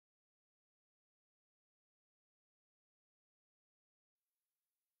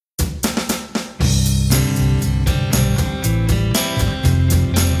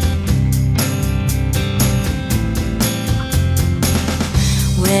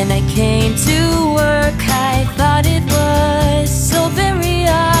When I came to work, I thought it was so very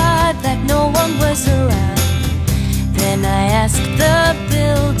odd that no one was around. Then I asked the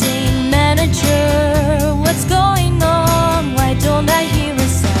building manager, what's going on? Why don't I hear a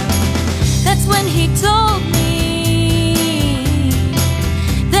sound? That's when he told me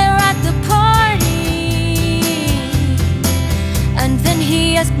they're at the party. And then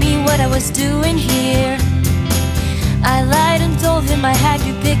he asked me what I was doing here. I lied and told him I had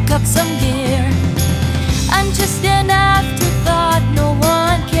to pick up some gear. I'm just an afterthought no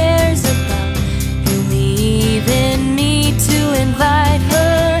one cares about. You even need to invite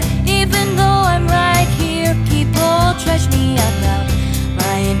her. Even though I'm right here, people trash me out loud.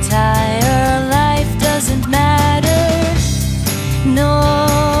 My entire life doesn't matter. No,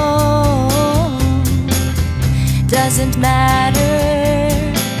 doesn't matter.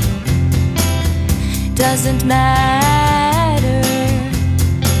 Doesn't matter.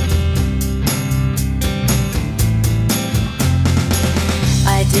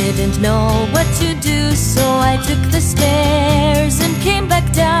 I didn't know what to do, so I took the stairs and came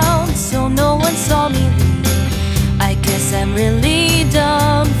back down so no one saw me leave. I guess I'm really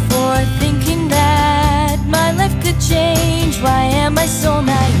dumb for thinking that my life could change. Why am I so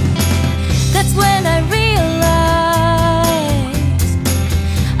naive? That's when I realized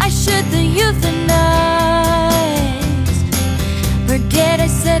I should the euthanize. Forget I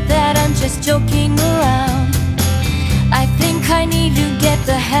said that, I'm just joking around. I think I need to get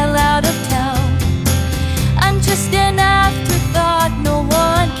the hell out of town. I'm just an afterthought no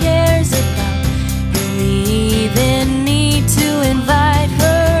one cares about. You even need to invite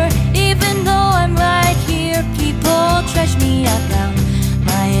her. Even though I'm right here, people trash me out loud.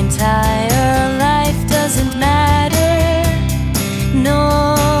 My entire life doesn't matter. No,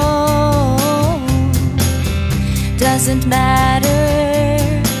 doesn't matter.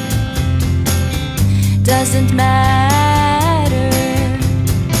 Doesn't matter.